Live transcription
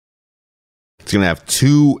It's going to have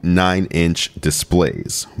two 9-inch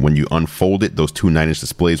displays. When you unfold it, those two 9-inch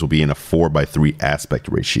displays will be in a 4:3 aspect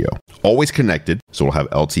ratio. Always connected, so it'll have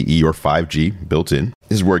LTE or 5G built in.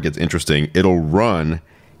 This is where it gets interesting. It'll run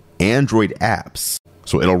Android apps.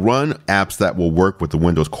 So it'll run apps that will work with the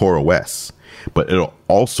Windows Core OS, but it'll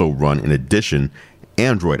also run, in addition,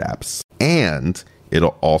 Android apps. And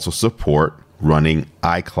it'll also support running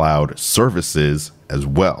iCloud services as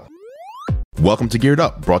well. Welcome to Geared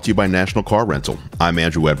Up, brought to you by National Car Rental. I'm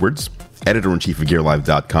Andrew Edwards, editor-in-chief of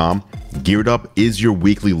GearLive.com. Geared Up is your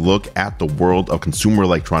weekly look at the world of consumer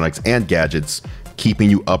electronics and gadgets,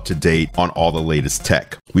 keeping you up to date on all the latest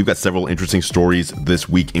tech. We've got several interesting stories this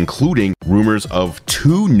week, including rumors of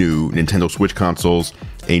two new Nintendo Switch consoles,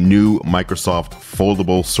 a new Microsoft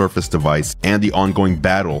foldable Surface device, and the ongoing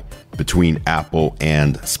battle between Apple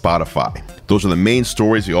and Spotify. Those are the main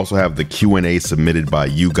stories. We also have the Q&A submitted by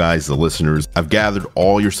you guys, the listeners. I've gathered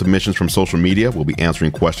all your submissions from social media. We'll be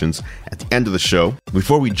answering questions at the end of the show.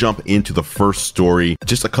 Before we jump into the first story,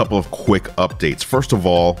 just a couple of quick updates. First of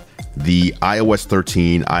all, the iOS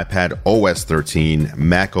 13, iPad OS 13,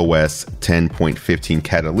 Mac OS 10.15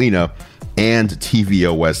 Catalina, and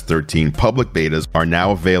tvOS 13 public betas are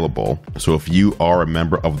now available. So if you are a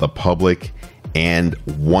member of the public and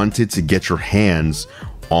wanted to get your hands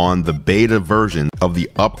on the beta version of the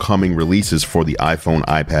upcoming releases for the iPhone,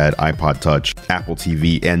 iPad, iPod Touch, Apple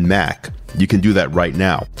TV, and Mac, you can do that right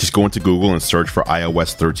now. Just go into Google and search for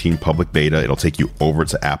iOS 13 public beta. It'll take you over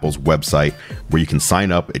to Apple's website where you can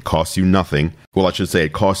sign up. It costs you nothing. Well, I should say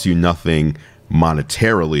it costs you nothing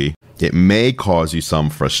monetarily. It may cause you some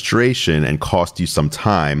frustration and cost you some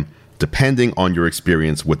time, depending on your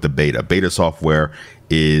experience with the beta. Beta software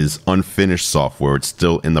is unfinished software. It's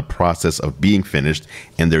still in the process of being finished,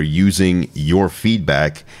 and they're using your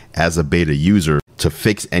feedback as a beta user to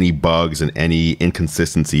fix any bugs and any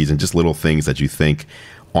inconsistencies and just little things that you think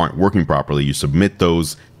aren't working properly. You submit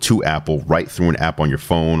those to Apple right through an app on your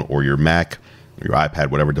phone or your Mac, your iPad,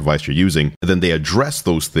 whatever device you're using. And then they address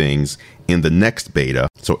those things in the next beta.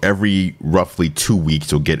 So every roughly 2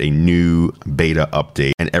 weeks, you'll get a new beta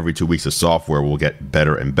update. And every 2 weeks, the software will get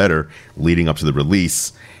better and better leading up to the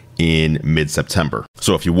release in mid-September.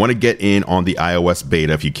 So if you want to get in on the iOS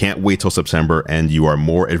beta, if you can't wait till September and you are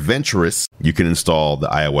more adventurous, you can install the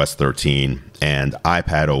iOS 13 and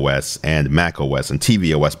iPad OS and Mac OS and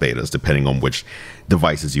tvOS betas, depending on which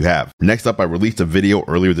devices you have. Next up, I released a video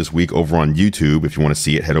earlier this week over on YouTube. If you want to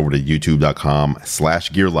see it, head over to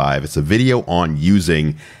youtube.com/GearLive. It's a video on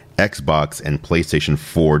using Xbox and PlayStation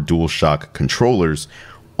 4 DualShock controllers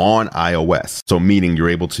on iOS. So meaning you're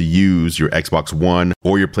able to use your Xbox One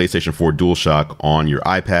or your PlayStation 4 DualShock on your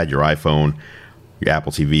iPad, your iPhone, your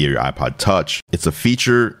Apple TV, or your iPod Touch. It's a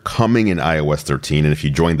feature coming in iOS 13. And if you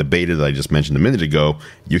join the beta that I just mentioned a minute ago,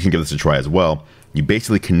 you can give this a try as well. You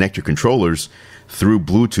basically connect your controllers through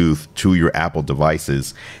Bluetooth to your Apple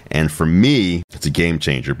devices. And for me, it's a game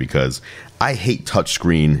changer because I hate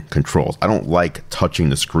touchscreen controls. I don't like touching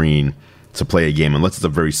the screen to play a game unless it's a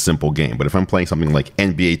very simple game. But if I'm playing something like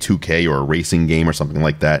NBA 2K or a racing game or something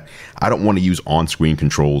like that, I don't want to use on-screen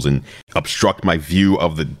controls and obstruct my view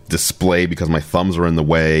of the display because my thumbs are in the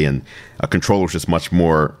way. And a controller is just much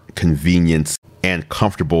more convenient and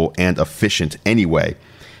comfortable and efficient anyway.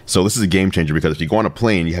 So this is a game changer because if you go on a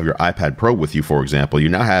plane, you have your iPad Pro with you, for example, you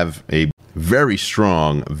now have a very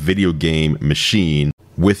strong video game machine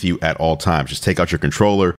with you at all times. Just take out your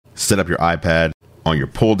controller, set up your iPad on your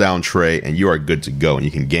pull down tray, and you are good to go, and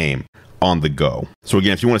you can game on the go. So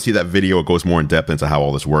again, if you want to see that video, it goes more in depth into how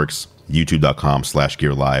all this works.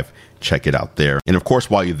 youtube.com/GearLive. Check it out there. And of course,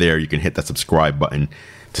 while you're there, you can hit that subscribe button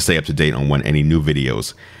to stay up to date on when any new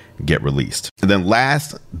videos get released. And then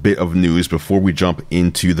last bit of news before we jump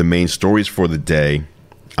into the main stories for the day.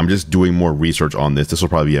 I'm just doing more research on this. This will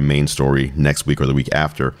probably be a main story next week or the week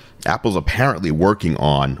after. Apple's apparently working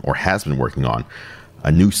on, or has been working on,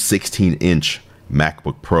 a new 16-inch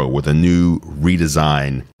MacBook Pro with a new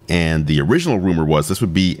redesign. And the original rumor was this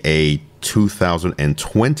would be a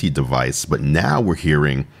 2020 device, but now we're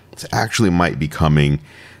hearing it actually might be coming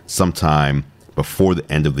sometime before the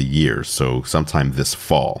end of the year, so sometime this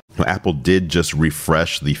fall. Now, Apple did just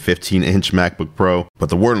refresh the 15-inch MacBook Pro, but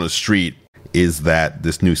the word on the street is that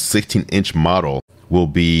this new 16-inch model will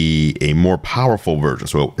be a more powerful version.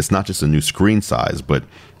 So it's not just a new screen size, but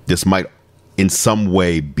this might in some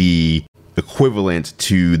way be equivalent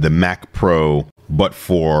to the Mac Pro, but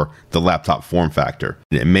for the laptop form factor.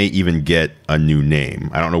 It may even get a new name.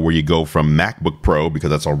 I don't know where you go from MacBook Pro because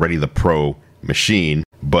that's already the Pro machine,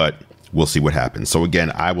 but we'll see what happens. So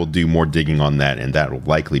again, I will do more digging on that, and that will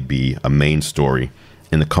likely be a main story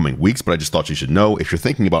in the coming weeks, but I just thought you should know if you're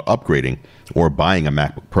thinking about upgrading or buying a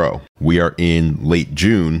MacBook Pro. We are in late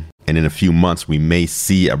June, and in a few months, we may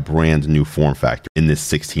see a brand new form factor in this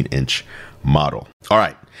 16-inch model. All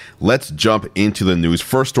right, let's jump into the news.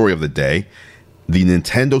 First story of the day, the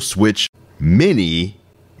Nintendo Switch Mini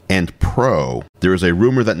and Pro. There is a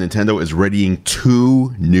rumor that Nintendo is readying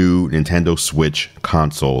 2 new Nintendo Switch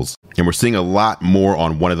consoles, and we're seeing a lot more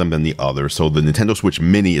on one of them than the other. So the Nintendo Switch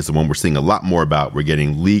Mini is the one we're seeing a lot more about. We're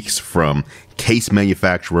getting leaks from case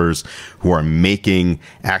manufacturers who are making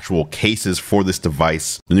actual cases for this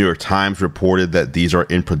device. The New York Times reported that these are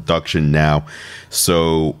in production now.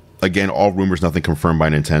 So again, all rumors, nothing confirmed by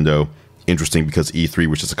Nintendo. Interesting, because E3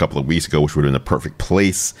 was just a couple of weeks ago, which would have been the perfect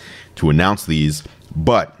place to announce these.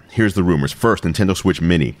 But here's the rumors. First, Nintendo Switch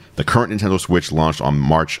Mini. The current Nintendo Switch launched on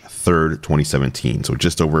March 3rd, 2017, so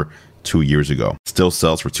just over 2 years ago. Still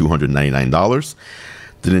sells for $299.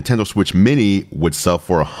 The Nintendo Switch Mini would sell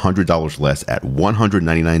for $100 less at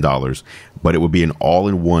 $199, but it would be an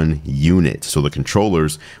all-in-one unit. So the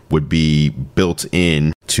controllers would be built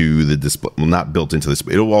in to the display. Well, not built into this,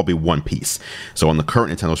 it'll all be one piece. So on the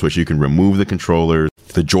current Nintendo Switch, you can remove the controllers,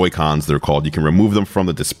 the Joy-Cons they're called. You can remove them from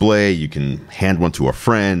the display. You can hand one to a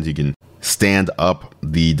friend. You can stand up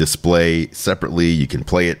the display separately. You can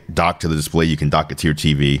play it, dock to the display. You can dock it to your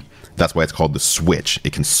TV. That's why it's called the Switch.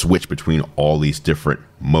 It can switch between all these different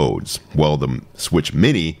modes. Well, the Switch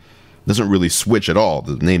Mini doesn't really switch at all.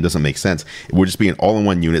 The name doesn't make sense. It would just be an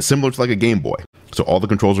all-in-one unit, similar to like a Game Boy. So all the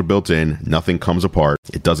controls are built in. Nothing comes apart.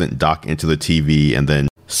 It doesn't dock into the TV and then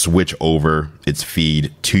switch over its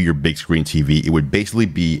feed to your big screen TV. It would basically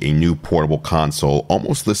be a new portable console,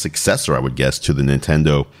 almost the successor, I would guess, to the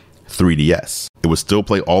Nintendo 3DS. It would still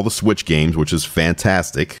play all the Switch games, which is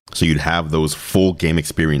fantastic. So you'd have those full game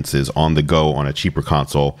experiences on the go on a cheaper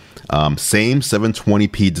console. Same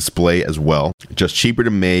 720p display as well, just cheaper to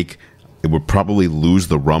make. It would probably lose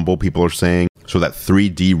the rumble, people are saying. So that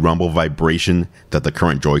 3D rumble vibration that the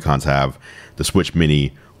current Joy-Cons have, the Switch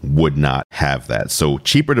Mini would not have that. So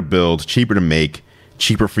cheaper to build, cheaper to make,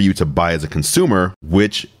 cheaper for you to buy as a consumer,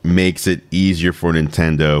 which makes it easier for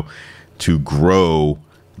Nintendo to grow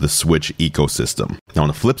the Switch ecosystem. Now, on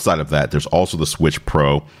the flip side of that, there's also the Switch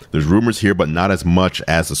Pro. There's rumors here, but not as much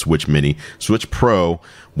as the Switch Mini. Switch Pro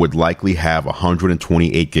would likely have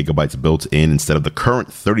 128 gigabytes built in instead of the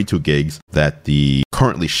current 32 gigs that the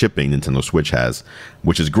currently shipping Nintendo Switch has,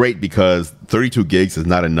 which is great because 32 gigs is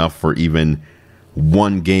not enough for even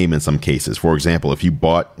one game in some cases. For example, if you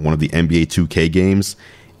bought one of the NBA 2K games,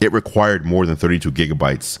 it required more than 32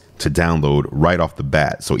 gigabytes to download right off the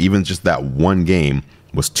bat. So even just that one game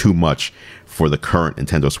was too much for the current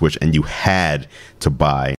Nintendo Switch, and you had to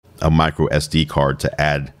buy a micro SD card to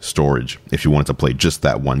add storage if you wanted to play just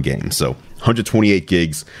that one game. So 128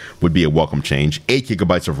 gigs would be a welcome change. 8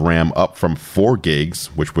 gigabytes of RAM up from 4 gigs,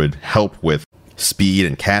 which would help with speed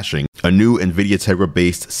and caching. A new NVIDIA Tegra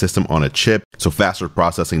based system on a chip, so faster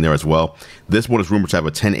processing there as well. This one is rumored to have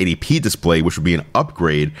a 1080p display, which would be an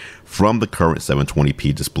upgrade from the current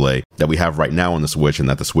 720p display that we have right now on the Switch and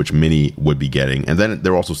that the Switch Mini would be getting. And then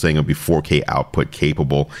they're also saying it'll be 4K output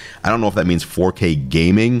capable. I don't know if that means 4K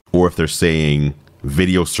gaming or if they're saying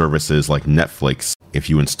video services like Netflix, if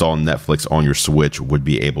you install Netflix on your Switch, would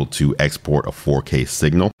be able to export a 4K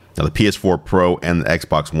signal. Now, the PS4 Pro and the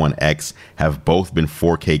Xbox One X have both been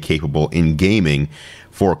 4K capable in gaming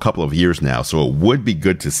for a couple of years now, so it would be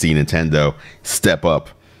good to see Nintendo step up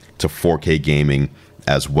to 4K gaming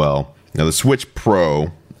as well. Now, the Switch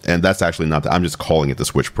Pro, and that's actually not I'm just calling it the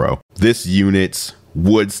Switch Pro. This unit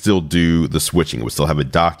would still do the switching. It would still have a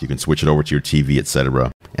dock. You can switch it over to your TV, etc.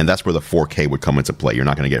 And that's where the 4K would come into play. You're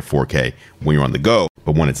not going to get 4K when you're on the go,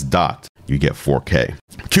 but when it's docked, you get 4K.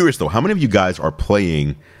 Curious though, how many of you guys are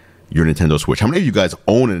playing your Nintendo Switch? How many of you guys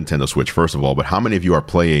own a Nintendo Switch, first of all, but how many of you are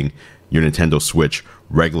playing your Nintendo Switch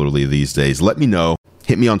regularly these days? Let me know.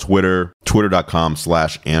 Hit me on Twitter,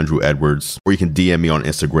 twitter.com/Andrew Edwards, or you can DM me on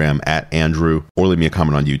Instagram @Andrew, or leave me a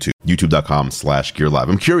comment on YouTube, youtube.com/GearLive.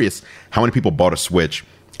 I'm curious how many people bought a Switch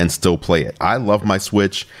and still play it. I love my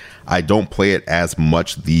Switch. I don't play it as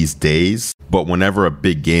much these days, but whenever a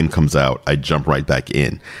big game comes out, I jump right back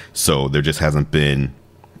in. So there just hasn't been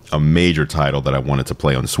a major title that I wanted to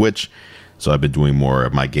play on the Switch. So I've been doing more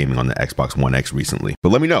of my gaming on the Xbox One X recently. But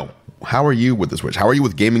let me know, how are you with the Switch? How are you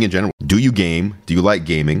with gaming in general? Do you game? Do you like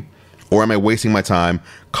gaming? Or am I wasting my time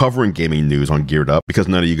covering gaming news on Geared Up because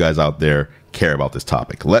none of you guys out there care about this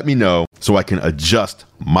topic? Let me know so I can adjust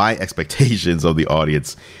my expectations of the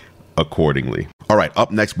audience accordingly. All right,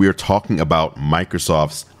 up next, we are talking about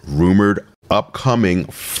Microsoft's rumored upcoming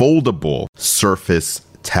foldable Surface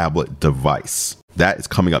tablet device. That is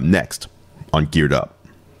coming up next on Geared Up.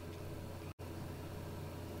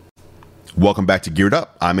 Welcome back to Geared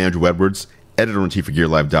Up. I'm Andrew Edwards, editor-in-chief of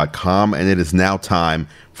GearLive.com, and it is now time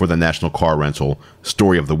for the National Car Rental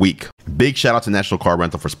Story of the Week. Big shout out to National Car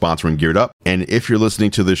Rental for sponsoring Geared Up. And if you're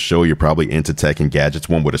listening to this show, you're probably into tech and gadgets,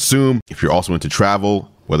 one would assume. If you're also into travel,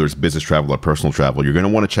 whether it's business travel or personal travel, you're going to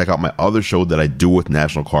want to check out my other show that I do with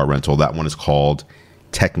National Car Rental. That one is called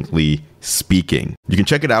Technically Speaking. You can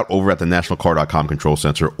check it out over at the nationalcar.com control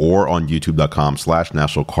center or on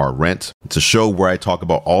youtube.com/nationalcarrent. It's a show where I talk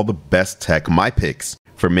about all the best tech, my picks,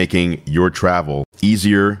 for making your travel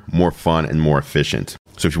easier, more fun, and more efficient.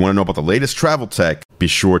 So if you want to know about the latest travel tech, be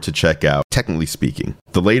sure to check out Technically Speaking.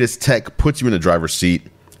 The latest tech puts you in the driver's seat.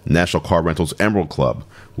 National Car Rental's Emerald Club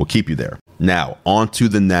will keep you there. Now, on to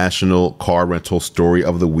the National Car Rental Story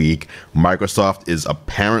of the Week. Microsoft is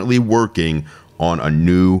apparently working on a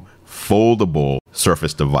new foldable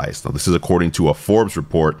Surface device. Now, this is according to a Forbes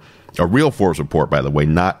report, a real Forbes report, by the way,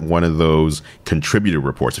 not one of those contributor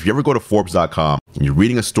reports. If you ever go to Forbes.com and you're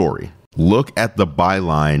reading a story, look at the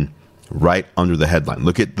byline right under the headline.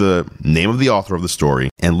 Look at the name of the author of the story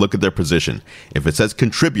and look at their position. If it says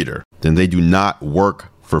contributor, then they do not work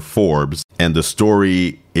for Forbes, and the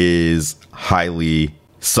story is highly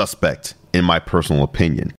suspect, in my personal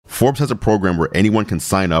opinion. Forbes has a program where anyone can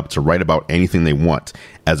sign up to write about anything they want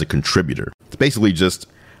as a contributor. It's basically just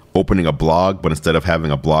opening a blog, but instead of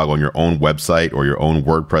having a blog on your own website or your own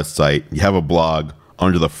WordPress site, you have a blog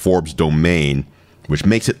under the Forbes domain, which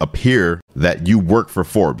makes it appear that you work for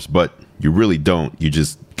Forbes, but you really don't. You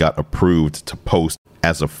just got approved to post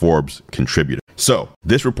as a Forbes contributor. So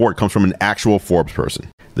this report comes from an actual Forbes person.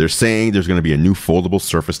 They're saying there's going to be a new foldable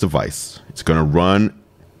Surface device. It's going to run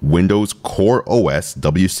Windows Core OS,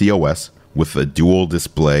 WCOS, with a dual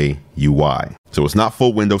display UI. So it's not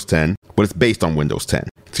full Windows 10, but it's based on Windows 10.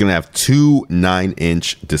 It's going to have two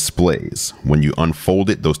 9-inch displays. When you unfold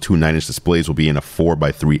it, those two 9-inch displays will be in a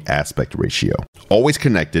 4:3 aspect ratio. Always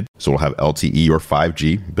connected, so it'll have LTE or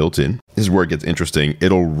 5G built in. This is where it gets interesting.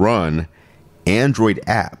 It'll run Android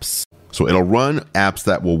apps. So it'll run apps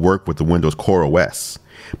that will work with the Windows Core OS,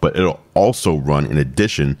 but it'll also run, in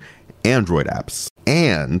addition, Android apps.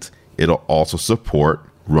 And it'll also support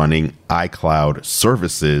running iCloud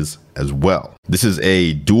services as well. This is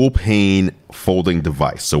a dual pane folding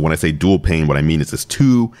device. So when I say dual pane, what I mean is it's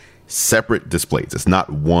two separate displays. It's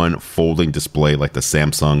not one folding display like the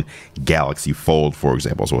Samsung Galaxy Fold, for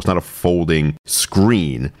example. So it's not a folding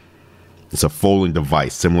screen. It's a folding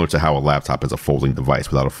device, similar to how a laptop is a folding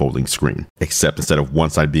device without a folding screen. Except instead of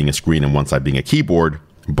one side being a screen and one side being a keyboard,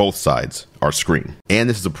 both sides are screen. And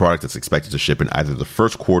this is a product that's expected to ship in either the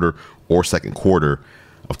first quarter or second quarter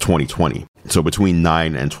of 2020. So between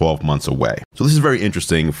 9 and 12 months away. So this is very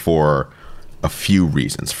interesting for a few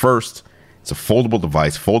reasons. First, it's a foldable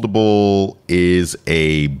device. Foldable is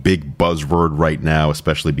a big buzzword right now,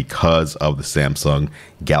 especially because of the Samsung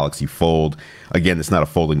Galaxy Fold. Again, it's not a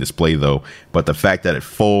folding display though, but the fact that it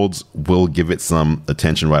folds will give it some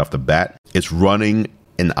attention right off the bat. It's running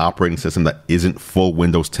an operating system that isn't full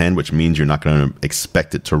Windows 10, which means you're not going to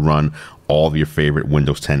expect it to run all of your favorite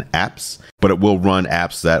Windows 10 apps, but it will run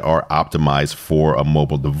apps that are optimized for a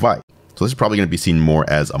mobile device. So this is probably going to be seen more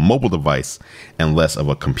as a mobile device and less of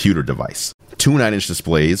a computer device. Two 9-inch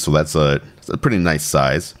displays, so that's a pretty nice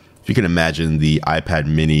size. If you can imagine, the iPad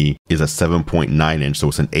mini is a 7.9 inch, so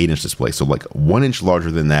it's an 8-inch display. So like 1 inch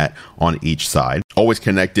larger than that on each side. Always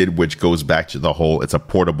connected, which goes back to the whole, it's a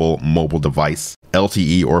portable mobile device,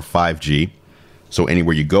 LTE or 5G. So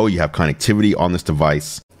anywhere you go, you have connectivity on this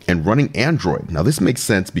device. And running Android. Now this makes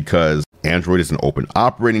sense because Android is an open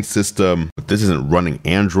operating system, but this isn't running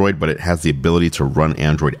Android, but it has the ability to run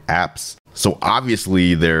Android apps. So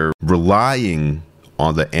obviously they're relying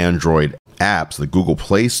on the Android apps, the Google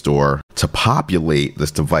Play Store, to populate this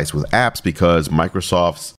device with apps because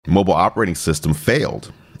Microsoft's mobile operating system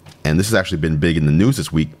failed. And this has actually been big in the news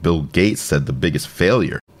this week. Bill Gates said the biggest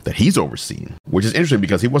failure that he's overseen, which is interesting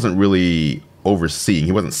because he wasn't really overseeing.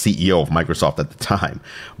 He wasn't CEO of Microsoft at the time.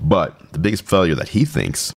 But the biggest failure that he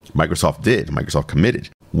thinks Microsoft committed,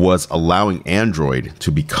 was allowing Android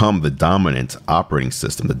to become the dominant operating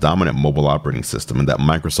system, the dominant mobile operating system, and that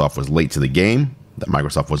Microsoft was late to the game, that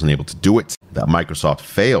Microsoft wasn't able to do it, that Microsoft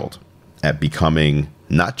failed at becoming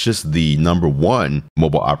not just the number one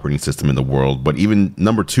mobile operating system in the world, but even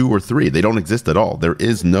number 2 or 3. They don't exist at all. There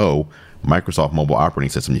is no Microsoft mobile operating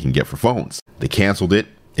system you can get for phones. They canceled it.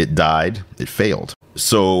 It died. It failed.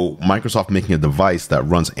 So Microsoft making a device that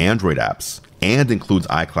runs Android apps and includes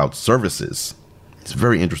iCloud services. It's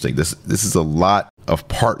very interesting. This is a lot of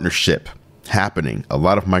partnership happening. A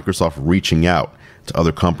lot of Microsoft reaching out to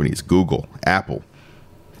other companies, Google, Apple,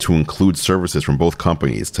 to include services from both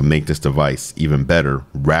companies to make this device even better,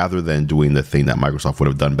 rather than doing the thing that Microsoft would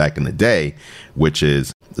have done back in the day, which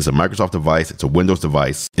is it's a Microsoft device, it's a Windows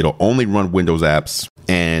device, it'll only run Windows apps,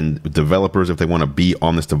 and developers, if they want to be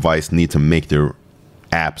on this device, need to make their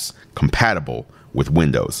apps compatible with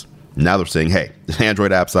Windows. Now they're saying, hey, there's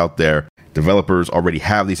Android apps out there. Developers already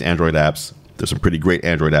have these Android apps. There's some pretty great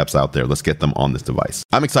Android apps out there. Let's get them on this device.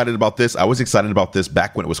 I'm excited about this. I was excited about this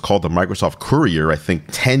back when it was called the Microsoft Courier, I think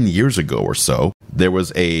 10 years ago or so. There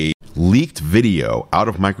was a leaked video out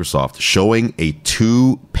of Microsoft showing a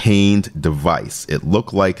 2-paned device. It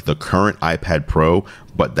looked like the current iPad Pro,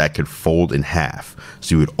 but that could fold in half.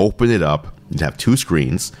 So you would open it up, you'd have 2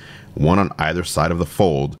 screens, one on either side of the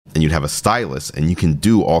fold, and you'd have a stylus, and you can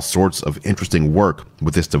do all sorts of interesting work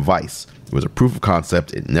with this device. It was a proof of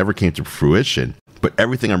concept. It never came to fruition, but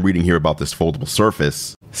everything I'm reading here about this foldable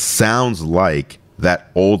Surface sounds like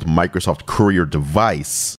that old Microsoft Courier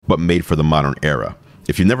device, but made for the modern era.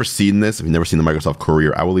 If you've never seen this, if you've never seen the Microsoft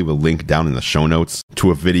Courier, I will leave a link down in the show notes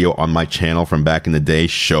to a video on my channel from back in the day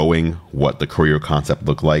showing what the Courier concept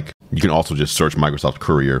looked like. You can also just search Microsoft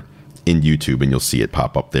Courier in YouTube and you'll see it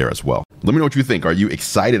pop up there as well. Let me know what you think. Are you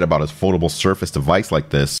excited about a foldable Surface device like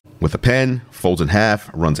this with a pen, folds in half,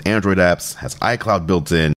 runs Android apps, has iCloud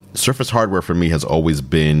built in? Surface hardware for me has always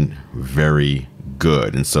been very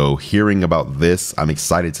good. And so hearing about this, I'm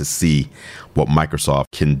excited to see what Microsoft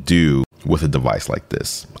can do with a device like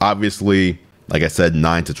this. Obviously, like I said,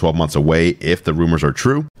 9 to 12 months away if the rumors are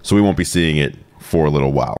true. So we won't be seeing it for a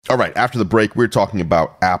little while. All right, after the break, we're talking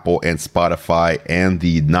about Apple and Spotify and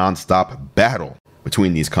the nonstop battle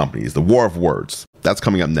between these companies, the war of words. That's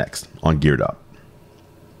coming up next on Geared Up.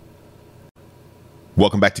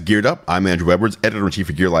 Welcome back to Geared Up. I'm Andrew Edwards, editor-in-chief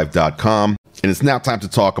of GearLife.com, and it's now time to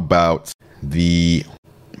talk about the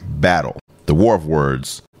battle, the war of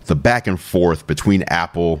words, the back and forth between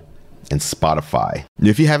Apple and Spotify.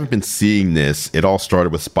 If you haven't been seeing this, it all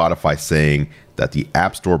started with Spotify saying that the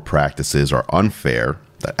App Store practices are unfair,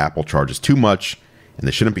 that Apple charges too much, and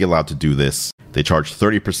they shouldn't be allowed to do this. They charge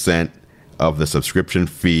 30% of the subscription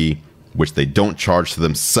fee, which they don't charge to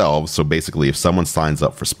themselves. So basically, if someone signs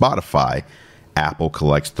up for Spotify, Apple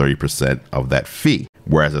collects 30% of that fee.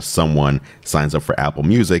 Whereas if someone signs up for Apple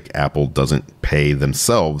Music, Apple doesn't pay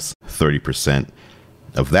themselves 30%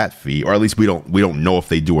 of that fee, or at least we don't know if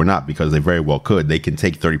they do or not, because they very well could. They can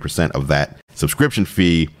take 30% of that subscription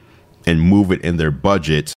fee and move it in their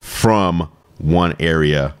budget from one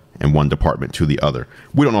area and one department to the other.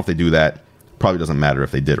 We don't know if they do that. Probably doesn't matter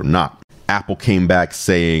if they did or not. Apple came back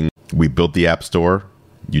saying, we built the App Store.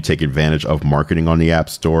 You take advantage of marketing on the App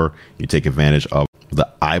Store. You take advantage of the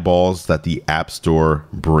eyeballs that the App Store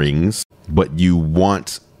brings, but you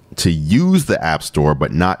want to use the App Store,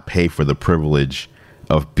 but not pay for the privilege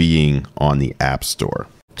of being on the App Store.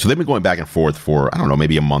 So they've been going back and forth for, I don't know,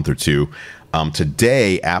 maybe a month or two.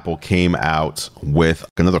 Today, Apple came out with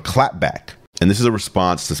another clapback. And this is a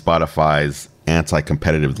response to Spotify's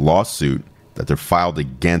anti-competitive lawsuit that they're filed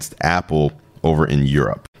against Apple over in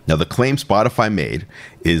Europe. Now, the claim Spotify made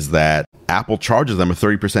is that Apple charges them a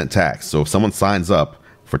 30% tax. So if someone signs up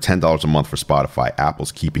for $10 a month for Spotify,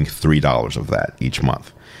 Apple's keeping $3 of that each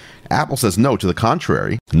month. Apple says no, to the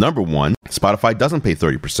contrary. Number one, Spotify doesn't pay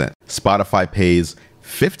 30%. Spotify pays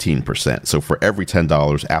 15%. So for every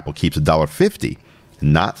 $10, Apple keeps $1.50,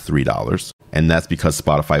 not $3. And that's because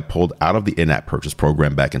Spotify pulled out of the in-app purchase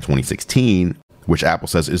program back in 2016, which Apple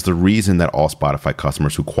says is the reason that all Spotify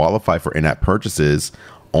customers who qualify for in-app purchases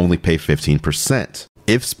only pay 15%.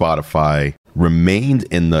 If Spotify remained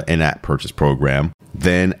in the in-app purchase program,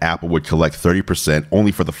 then Apple would collect 30%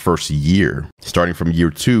 only for the first year. Starting from year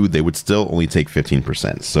 2, they would still only take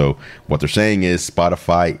 15%. So what they're saying is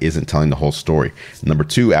Spotify isn't telling the whole story. Number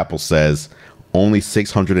 2, Apple says only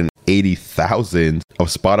 680,000 of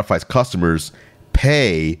Spotify's customers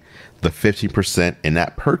pay the 15%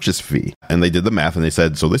 in-app purchase fee. And they did the math and they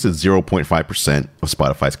said, so this is 0.5% of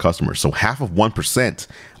Spotify's customers. So half of 1%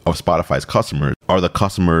 of Spotify's customers are the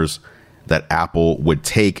customers that Apple would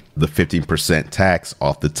take the 15% tax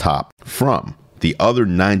off the top from. The other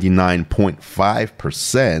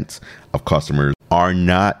 99.5% of customers are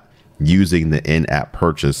not using the in-app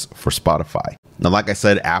purchase for Spotify. Now, like I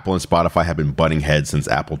said, Apple and Spotify have been butting heads since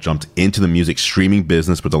Apple jumped into the music streaming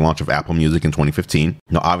business with the launch of Apple Music in 2015.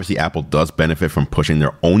 Now, obviously, Apple does benefit from pushing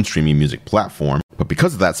their own streaming music platform, but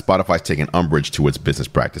because of that, Spotify's taken umbrage to its business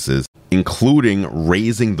practices, including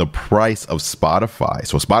raising the price of Spotify.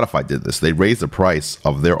 So Spotify did this. They raised the price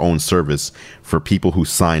of their own service for people who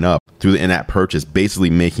sign up through the in-app purchase, basically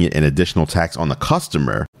making it an additional tax on the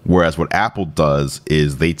customer. Whereas what Apple does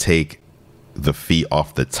is they take the fee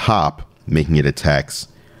off the top, making it a tax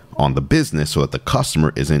on the business so that the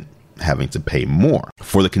customer isn't having to pay more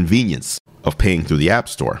for the convenience of paying through the App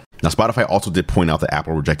Store. Now, Spotify also did point out that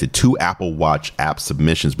Apple rejected 2 Apple Watch app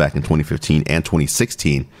submissions back in 2015 and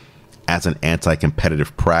 2016 as an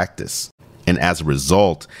anti-competitive practice. And as a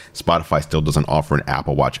result, Spotify still doesn't offer an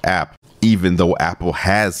Apple Watch app, even though Apple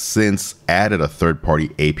has since added a third-party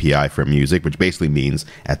API for music, which basically means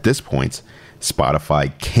at this point,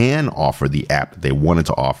 Spotify can offer the app that they wanted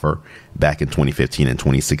to offer back in 2015 and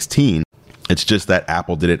 2016. It's just that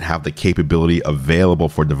Apple didn't have the capability available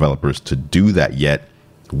for developers to do that yet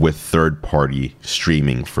with third-party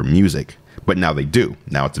streaming for music. But now they do.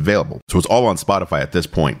 Now it's available. So it's all on Spotify at this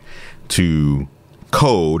point to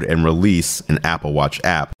code and release an Apple Watch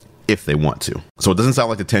app if they want to. So it doesn't sound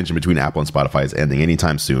like the tension between Apple and Spotify is ending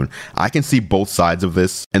anytime soon. I can see both sides of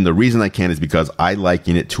this. And the reason I can is because I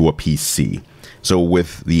liken it to a PC. So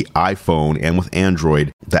with the iPhone and with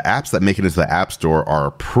Android, the apps that make it into the App Store are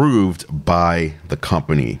approved by the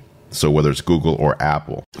company. So whether it's Google or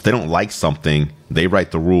Apple, if they don't like something, they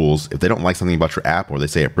write the rules. If they don't like something about your app or they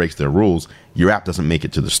say it breaks their rules, your app doesn't make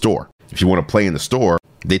it to the store. If you want to play in the store,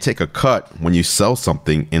 they take a cut when you sell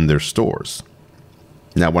something in their stores.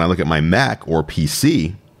 Now, when I look at my Mac or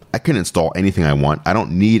PC, I can install anything I want. I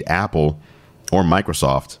don't need Apple or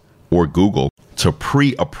Microsoft or Google to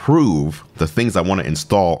pre-approve the things I want to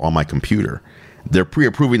install on my computer. They're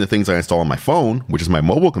pre-approving the things I install on my phone, which is my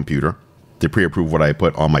mobile computer. They pre-approve what I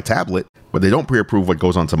put on my tablet, but they don't pre-approve what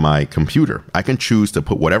goes onto my computer. I can choose to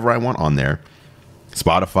put whatever I want on there,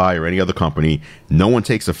 Spotify or any other company. No one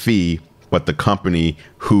takes a fee but the company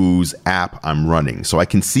whose app I'm running. So I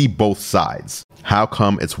can see both sides. How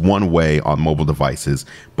come it's one way on mobile devices,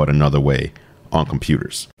 but another way on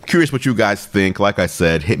computers? Curious what you guys think. Like I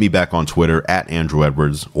said, hit me back on Twitter at Andrew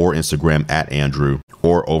Edwards or Instagram at Andrew,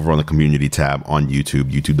 or over on the community tab on YouTube,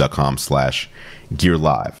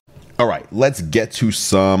 youtube.com/GearLive. All right, let's get to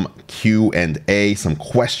some Q&A, some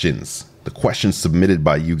questions. The questions submitted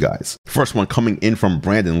by you guys. First one coming in from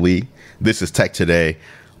Brandon Lee. This is Tech Today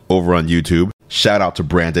over on YouTube. Shout out to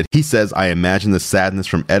Brandon. He says, I imagine the sadness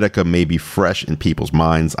from Etika may be fresh in people's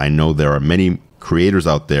minds. I know there are many creators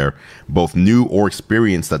out there, both new or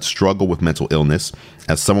experienced, that struggle with mental illness.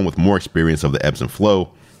 As someone with more experience of the ebbs and flow,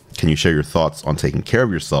 can you share your thoughts on taking care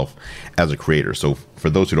of yourself as a creator? So for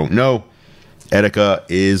those who don't know, Etika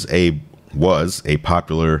was a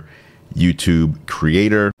popular YouTube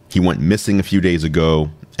creator. He went missing a few days ago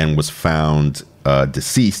and was found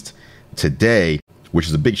deceased today, which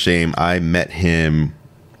is a big shame. I met him.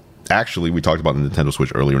 Actually, we talked about the Nintendo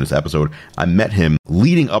Switch earlier in this episode. I met him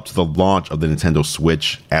leading up to the launch of the Nintendo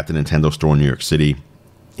Switch at the Nintendo store in New York City.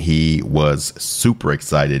 He was super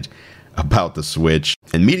excited about the Switch,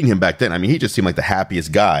 and meeting him back then, I mean, he just seemed like the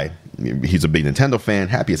happiest guy. He's a big Nintendo fan,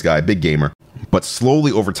 happiest guy, big gamer. But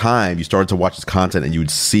slowly over time, you started to watch his content and you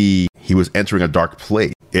would see he was entering a dark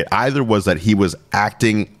place. It either was that he was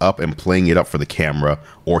acting up and playing it up for the camera,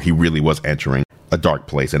 or he really was entering a dark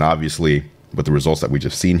place. And obviously, with the results that we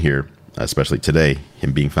just seen here, especially today,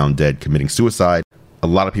 him being found dead, committing suicide, a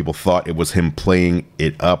lot of people thought it was him playing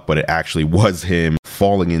it up, but it actually was him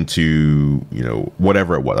falling into,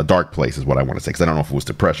 whatever it was. A dark place is what I want to say, because I don't know if it was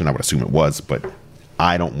depression. I would assume it was, but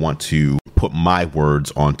I don't want to put my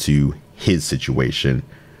words onto his situation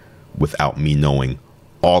without me knowing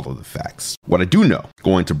all of the facts. What I do know,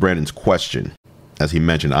 going to Brandon's question, as he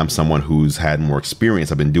mentioned, I'm someone who's had more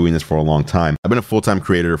experience. I've been doing this for a long time. I've been a full-time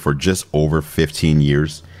creator for just over 15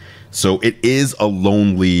 years. So it is a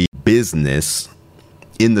lonely business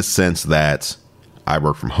in the sense that I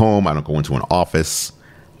work from home. I don't go into an office.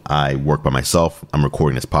 I work by myself. I'm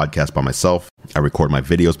recording this podcast by myself. I record my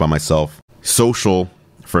videos by myself. Social,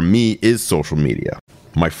 for me, is social media.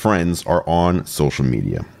 My friends are on social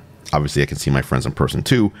media. Obviously, I can see my friends in person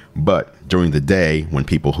too, but during the day, when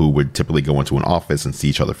people who would typically go into an office and see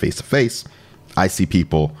each other face to face, I see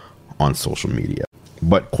people on social media.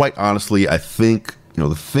 But quite honestly, I think,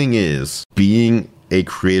 the thing is, being a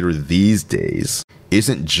creator these days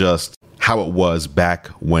isn't just how it was back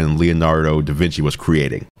when Leonardo da Vinci was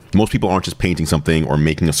creating. Most people aren't just painting something or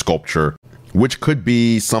making a sculpture, which could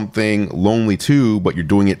be something lonely too, but you're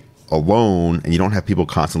doing it alone and you don't have people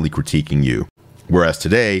constantly critiquing you. Whereas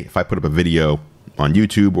today, if I put up a video on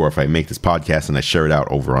YouTube, or if I make this podcast and I share it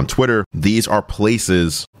out over on Twitter, these are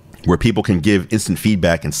places where people can give instant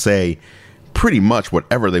feedback and say pretty much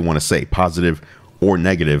whatever they want to say, positive or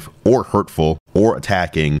negative or hurtful or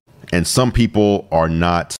attacking. And some people are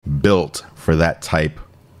not built for that type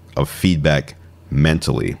of feedback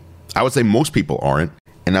mentally. I would say most people aren't.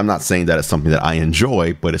 And I'm not saying that it's something that I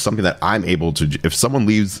enjoy, but it's something that I'm able to, if someone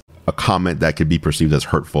leaves a comment that could be perceived as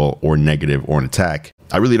hurtful or negative or an attack,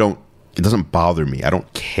 It doesn't bother me. I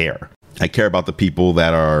don't care. I care about the people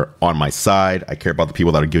that are on my side. I care about the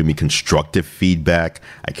people that are giving me constructive feedback.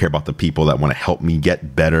 I care about the people that want to help me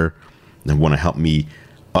get better and want to help me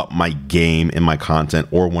up my game in my content,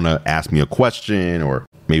 or want to ask me a question, or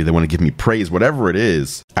maybe they want to give me praise, whatever it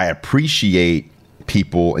is. I appreciate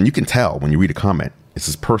people, and you can tell when you read a comment, is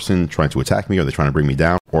this person trying to attack me? Are they trying to bring me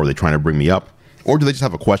down? Or are they trying to bring me up? Or do they just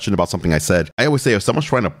have a question about something I said? I always say if someone's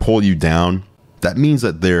trying to pull you down, that means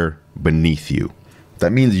that they're beneath you.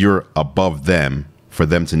 That means you're above them for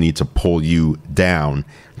them to need to pull you down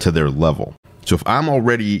to their level. So if I'm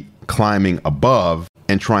already climbing above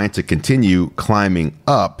and trying to continue climbing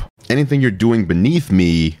up, anything you're doing beneath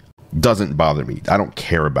me doesn't bother me. I don't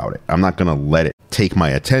care about it. I'm not going to let it take my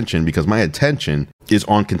attention, because my attention is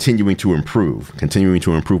on continuing to improve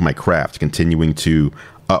my craft, continuing to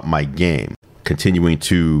up my game, continuing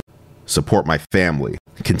to support my family,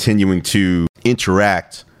 continuing to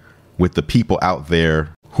interact with the people out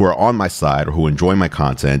there who are on my side, or who enjoy my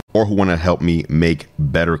content, or who want to help me make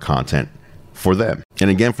better content for them. And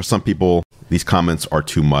again, for some people, these comments are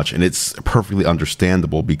too much, and it's perfectly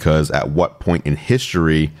understandable, because at what point in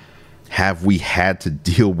history have we had to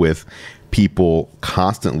deal with people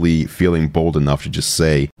constantly feeling bold enough to just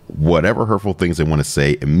say whatever hurtful things they want to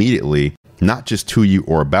say immediately, not just to you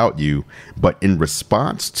or about you, but in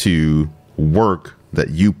response to work that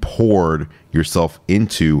you poured yourself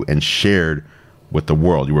into and shared with the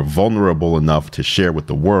world. You were vulnerable enough to share with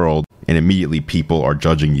the world, and immediately people are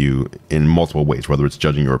judging you in multiple ways, whether it's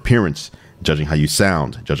judging your appearance, judging how you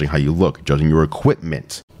sound, judging how you look, judging your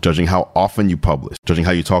equipment, judging how often you publish, judging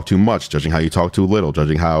how you talk too much, judging how you talk too little,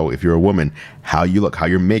 judging how, if you're a woman, how you look, how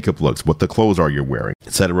your makeup looks, what the clothes are you're wearing,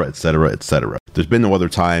 etc., etc., etc. There's been no other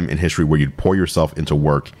time in history where you'd pour yourself into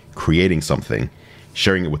work, creating something,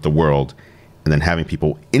 sharing it with the world, and then having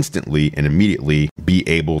people instantly and immediately be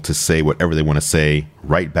able to say whatever they want to say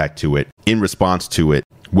right back to it in response to it,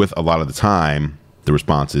 with a lot of the time the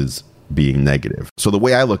responses being negative. So the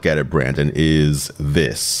way I look at it, Brandon, is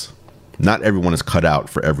this. Not everyone is cut out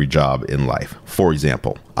for every job in life. For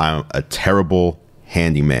example, I'm a terrible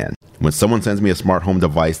handyman. When someone sends me a smart home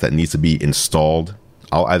device that needs to be installed,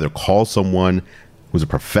 I'll either call someone who's a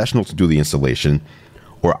professional to do the installation,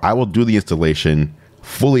 or I will do the installation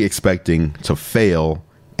fully expecting to fail,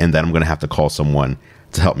 and then I'm going to have to call someone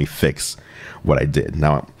to help me fix what I did.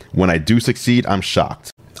 Now, when I do succeed, I'm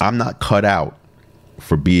shocked. I'm not cut out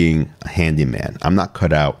for being a handyman. I'm not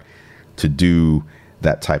cut out to do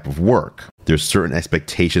that type of work. There's certain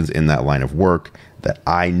expectations in that line of work that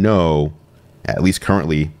I know, at least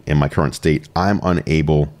currently in my current state, I'm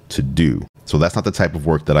unable to do. So that's not the type of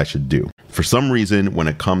work that I should do. For some reason, when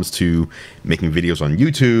it comes to making videos on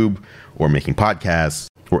YouTube or making podcasts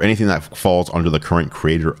or anything that falls under the current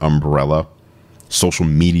creator umbrella, social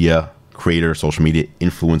media creator, social media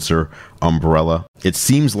influencer umbrella, it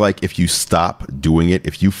seems like if you stop doing it,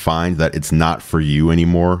 if you find that it's not for you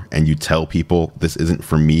anymore and you tell people this isn't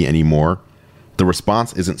for me anymore, the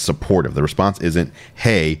response isn't supportive. The response isn't,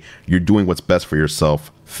 hey, you're doing what's best for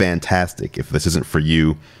yourself. Fantastic. If this isn't for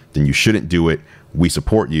you, then you shouldn't do it. We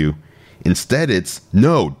support you. Instead, it's,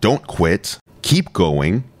 no, don't quit. Keep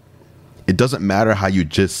going. It doesn't matter how you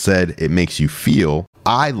just said it makes you feel.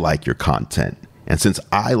 I like your content. And since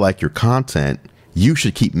I like your content, you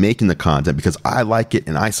should keep making the content because I like it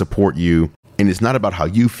and I support you. And it's not about how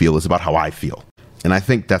you feel, it's about how I feel. And I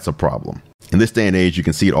think that's a problem. In this day and age, you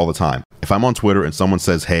can see it all the time. If I'm on Twitter and someone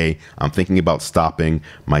says, hey, I'm thinking about stopping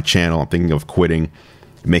my channel, I'm thinking of quitting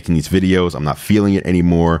making these videos, I'm not feeling it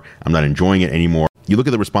anymore, I'm not enjoying it anymore. You look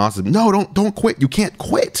at the responses, no, don't quit. You can't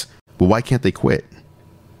quit. Well, why can't they quit?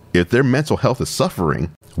 If their mental health is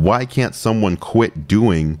suffering, why can't someone quit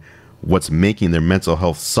doing what's making their mental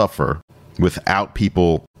health suffer without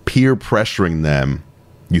people peer pressuring them?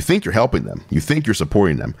 You think you're helping them. You think you're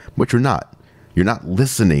supporting them, but you're not. You're not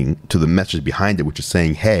listening to the message behind it, which is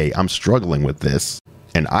saying, hey, I'm struggling with this,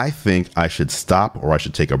 and I think I should stop, or I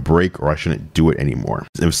should take a break, or I shouldn't do it anymore.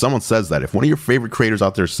 If someone says that, if one of your favorite creators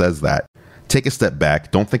out there says that, take a step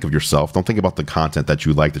back. Don't think of yourself. Don't think about the content that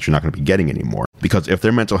you like that you're not going to be getting anymore. Because if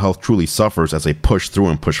their mental health truly suffers as they push through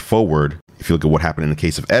and push forward, if you look at what happened in the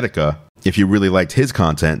case of Etika, if you really liked his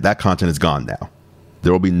content, that content is gone now.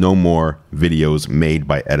 There will be no more videos made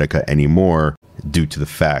by Etika anymore due to the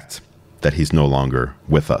fact that he's no longer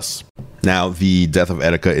with us. Now, the death of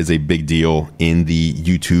Etika is a big deal in the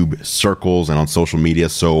YouTube circles and on social media.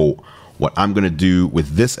 So what I'm going to do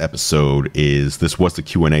with this episode is, this was the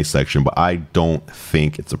Q&A section, but I don't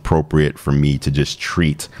think it's appropriate for me to just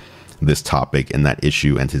treat this topic and that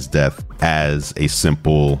issue and his death as a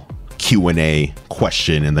simple Q&A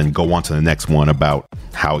question and then go on to the next one about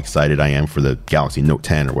how excited I am for the Galaxy Note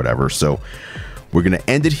 10 or whatever. So we're going to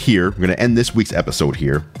end it here. We're going to end this week's episode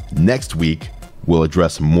here. Next week, we'll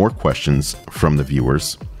address more questions from the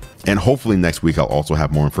viewers. And hopefully next week, I'll also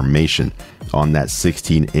have more information on that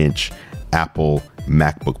 16-inch Apple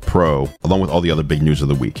MacBook Pro, along with all the other big news of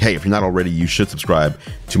the week. Hey, if you're not already, you should subscribe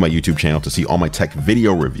to my YouTube channel to see all my tech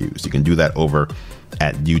video reviews. You can do that over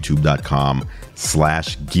at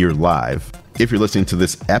youtube.com/GearLive. If you're listening to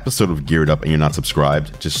this episode of Geared Up and you're not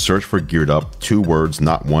subscribed, just search for Geared Up, 2 words,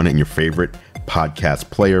 not one, in your favorite podcast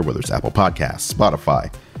player, whether it's Apple Podcasts, Spotify,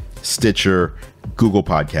 Stitcher, Google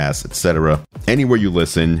Podcasts, etc. Anywhere you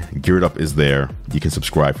listen, Geared Up is there. You can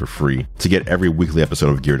subscribe for free to get every weekly episode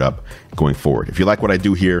of Geared Up going forward. If you like what I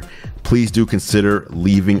do here, please do consider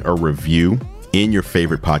leaving a review in your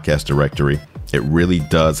favorite podcast directory. It really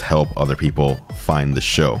does help other people find the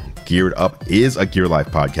show. Geared Up is a Gear Live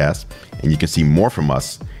podcast, and you can see more from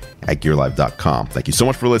us at gearlive.com. Thank you so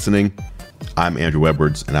much for listening. I'm Andrew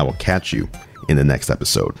Edwards, and I will catch you in the next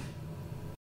episode.